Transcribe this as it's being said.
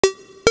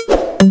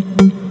The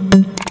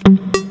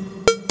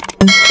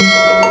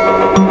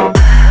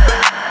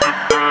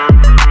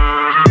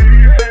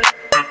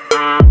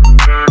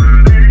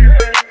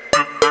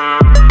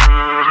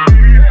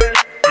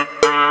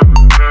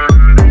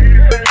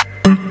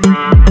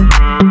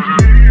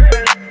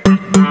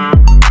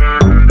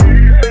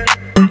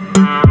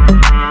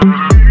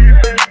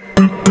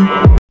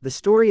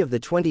story of the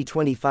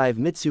 2025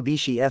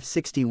 Mitsubishi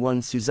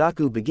F-61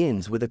 Suzaku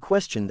begins with a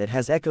question that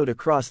has echoed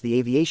across the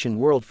aviation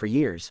world for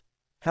years.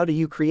 How do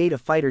you create a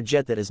fighter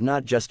jet that is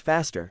not just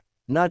faster,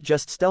 not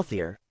just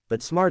stealthier,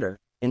 but smarter,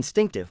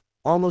 instinctive,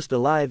 almost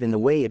alive in the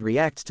way it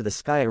reacts to the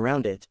sky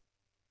around it?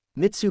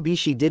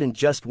 Mitsubishi didn't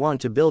just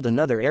want to build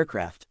another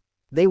aircraft.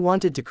 They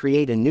wanted to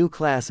create a new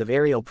class of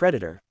aerial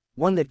predator,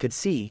 one that could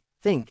see,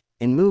 think,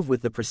 and move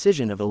with the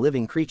precision of a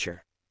living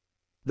creature.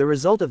 The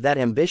result of that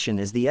ambition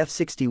is the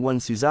F-61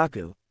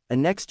 Suzaku, a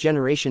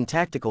next-generation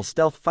tactical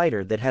stealth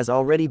fighter that has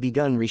already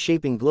begun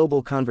reshaping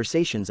global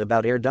conversations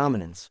about air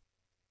dominance.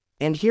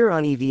 And here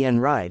on EVN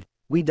Ride,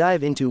 we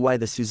dive into why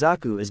the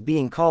Suzaku is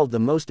being called the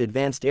most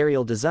advanced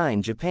aerial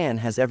design Japan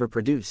has ever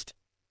produced.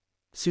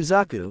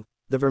 Suzaku,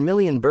 the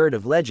vermilion bird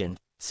of legend,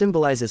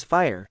 symbolizes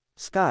fire,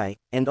 sky,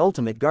 and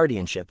ultimate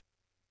guardianship.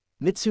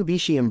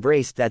 Mitsubishi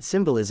embraced that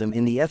symbolism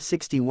in the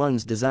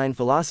F-61's design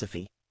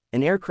philosophy.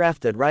 An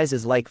aircraft that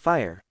rises like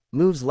fire,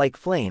 moves like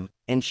flame,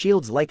 and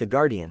shields like a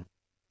guardian.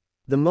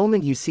 The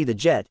moment you see the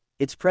jet,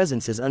 its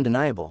presence is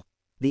undeniable.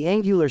 The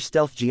angular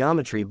stealth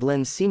geometry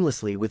blends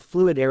seamlessly with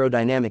fluid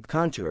aerodynamic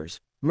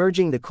contours,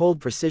 merging the cold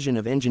precision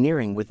of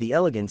engineering with the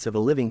elegance of a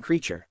living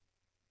creature.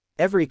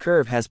 Every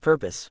curve has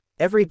purpose,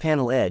 every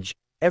panel edge,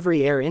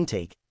 every air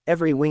intake,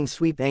 every wing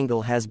sweep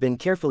angle has been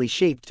carefully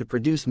shaped to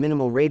produce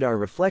minimal radar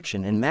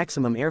reflection and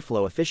maximum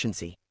airflow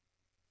efficiency.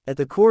 At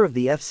the core of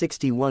the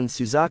F-61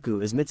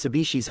 Suzaku is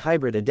Mitsubishi's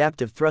hybrid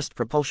adaptive thrust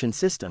propulsion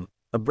system,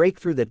 a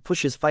breakthrough that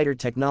pushes fighter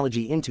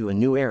technology into a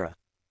new era.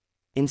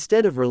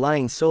 Instead of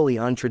relying solely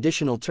on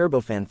traditional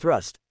turbofan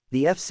thrust,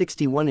 the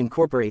F-61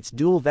 incorporates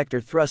dual-vector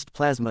thrust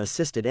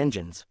plasma-assisted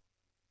engines.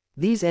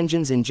 These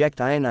engines inject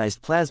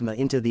ionized plasma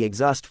into the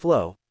exhaust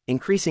flow,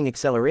 increasing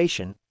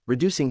acceleration,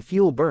 reducing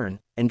fuel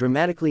burn, and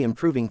dramatically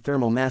improving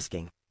thermal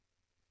masking.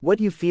 What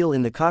you feel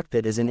in the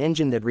cockpit is an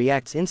engine that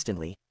reacts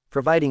instantly,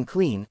 providing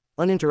clean,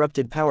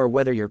 uninterrupted power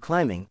whether you're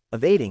climbing,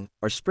 evading,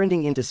 or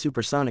sprinting into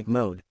supersonic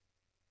mode.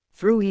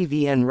 Through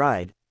EVN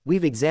Ride,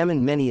 we've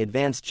examined many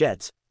advanced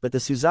jets, but the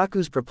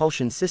Suzaku's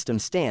propulsion system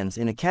stands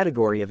in a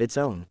category of its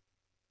own.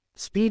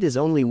 Speed is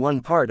only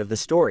one part of the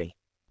story.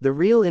 The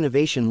real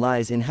innovation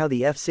lies in how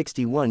the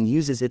F-61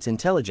 uses its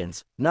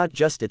intelligence, not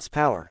just its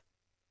power.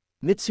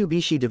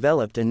 Mitsubishi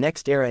developed a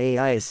next-era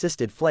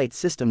AI-assisted flight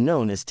system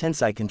known as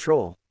Tensai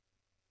Control.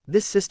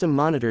 This system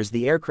monitors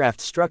the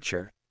aircraft's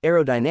structure,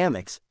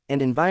 aerodynamics,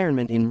 and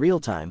environment in real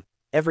time,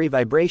 every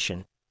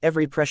vibration,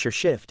 every pressure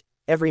shift,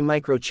 every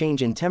micro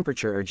change in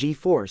temperature or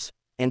G-force,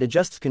 and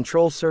adjusts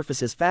control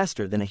surfaces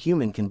faster than a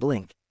human can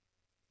blink.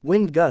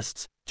 Wind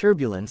gusts,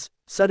 turbulence,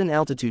 sudden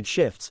altitude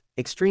shifts,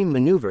 extreme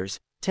maneuvers,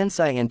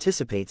 Tensai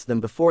anticipates them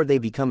before they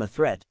become a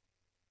threat.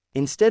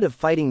 Instead of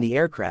fighting the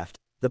aircraft,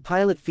 the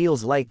pilot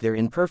feels like they're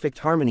in perfect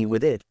harmony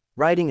with it,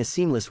 riding a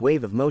seamless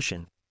wave of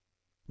motion.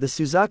 The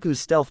Suzaku's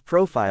stealth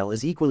profile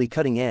is equally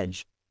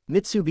cutting-edge.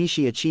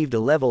 Mitsubishi achieved a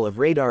level of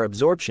radar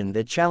absorption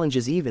that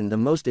challenges even the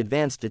most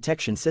advanced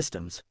detection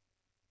systems.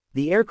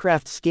 The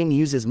aircraft's skin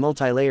uses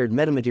multi-layered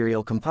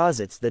metamaterial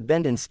composites that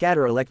bend and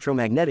scatter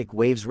electromagnetic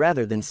waves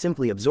rather than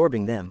simply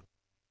absorbing them.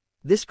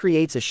 This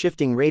creates a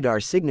shifting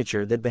radar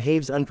signature that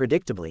behaves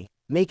unpredictably,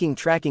 making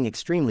tracking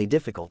extremely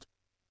difficult.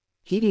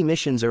 Heat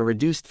emissions are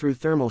reduced through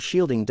thermal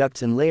shielding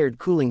ducts and layered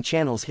cooling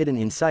channels hidden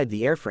inside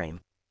the airframe.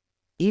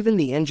 Even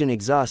the engine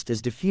exhaust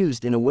is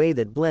diffused in a way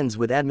that blends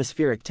with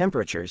atmospheric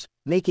temperatures,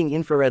 making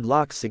infrared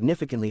locks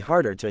significantly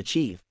harder to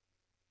achieve.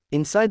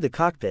 Inside the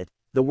cockpit,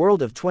 the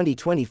world of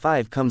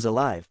 2025 comes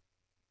alive.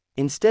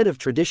 Instead of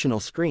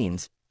traditional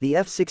screens, the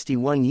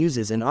F-61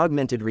 uses an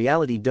augmented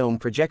reality dome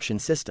projection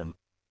system.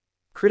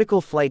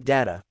 Critical flight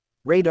data,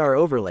 radar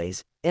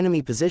overlays,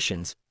 enemy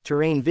positions,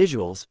 terrain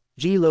visuals,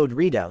 G-load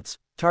readouts,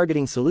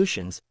 targeting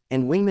solutions,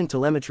 and wingman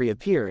telemetry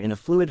appear in a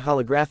fluid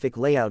holographic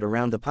layout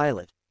around the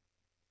pilot.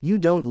 You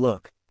don't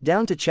look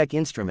down to check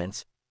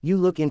instruments, you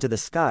look into the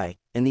sky,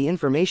 and the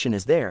information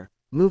is there,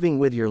 moving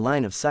with your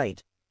line of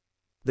sight.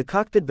 The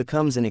cockpit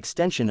becomes an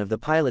extension of the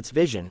pilot's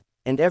vision,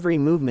 and every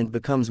movement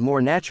becomes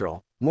more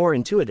natural, more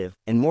intuitive,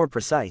 and more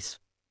precise.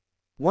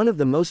 One of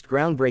the most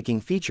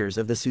groundbreaking features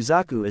of the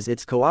Suzaku is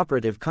its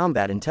cooperative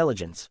combat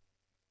intelligence.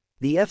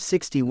 The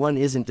F-61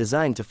 isn't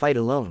designed to fight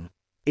alone.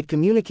 It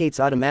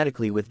communicates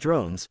automatically with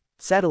drones,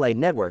 satellite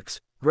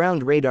networks,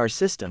 ground radar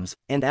systems,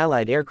 and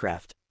allied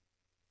aircraft.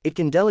 It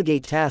can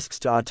delegate tasks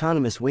to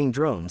autonomous wing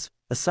drones,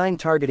 assign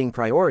targeting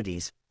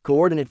priorities,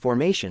 coordinate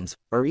formations,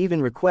 or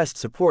even request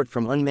support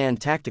from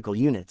unmanned tactical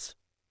units.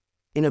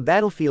 In a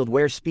battlefield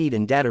where speed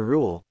and data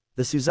rule,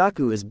 the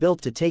Suzaku is built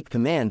to take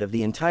command of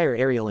the entire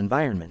aerial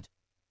environment.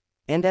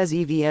 And as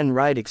EVN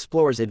Ride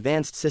explores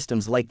advanced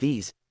systems like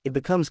these, it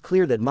becomes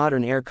clear that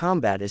modern air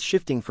combat is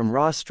shifting from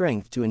raw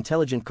strength to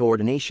intelligent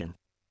coordination.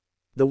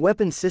 The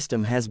weapon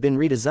system has been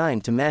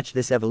redesigned to match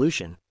this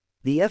evolution.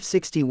 The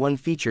F-61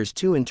 features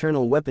 2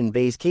 internal weapon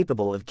bays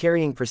capable of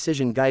carrying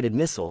precision-guided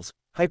missiles,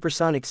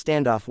 hypersonic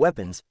standoff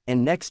weapons,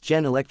 and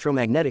next-gen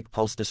electromagnetic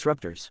pulse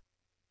disruptors.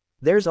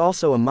 There's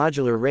also a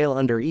modular rail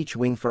under each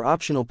wing for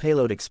optional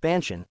payload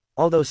expansion,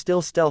 although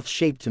still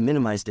stealth-shaped to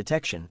minimize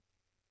detection.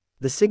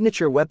 The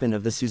signature weapon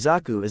of the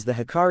Suzaku is the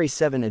Hikari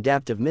 7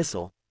 adaptive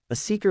missile, a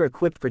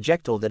seeker-equipped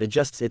projectile that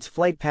adjusts its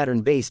flight pattern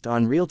based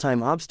on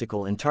real-time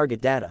obstacle and target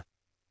data.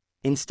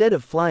 Instead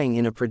of flying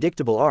in a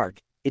predictable arc,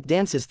 it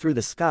dances through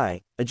the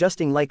sky,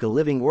 adjusting like a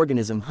living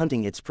organism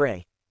hunting its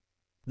prey.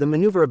 The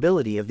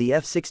maneuverability of the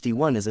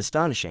F-61 is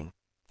astonishing.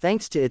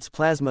 Thanks to its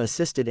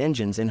plasma-assisted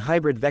engines and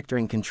hybrid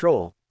vectoring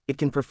control, it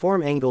can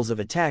perform angles of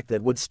attack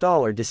that would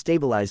stall or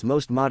destabilize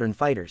most modern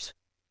fighters.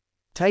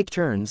 Tight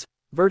turns,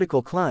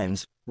 vertical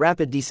climbs,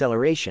 rapid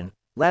deceleration,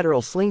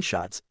 lateral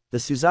slingshots, the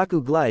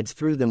Suzaku glides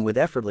through them with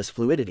effortless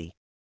fluidity.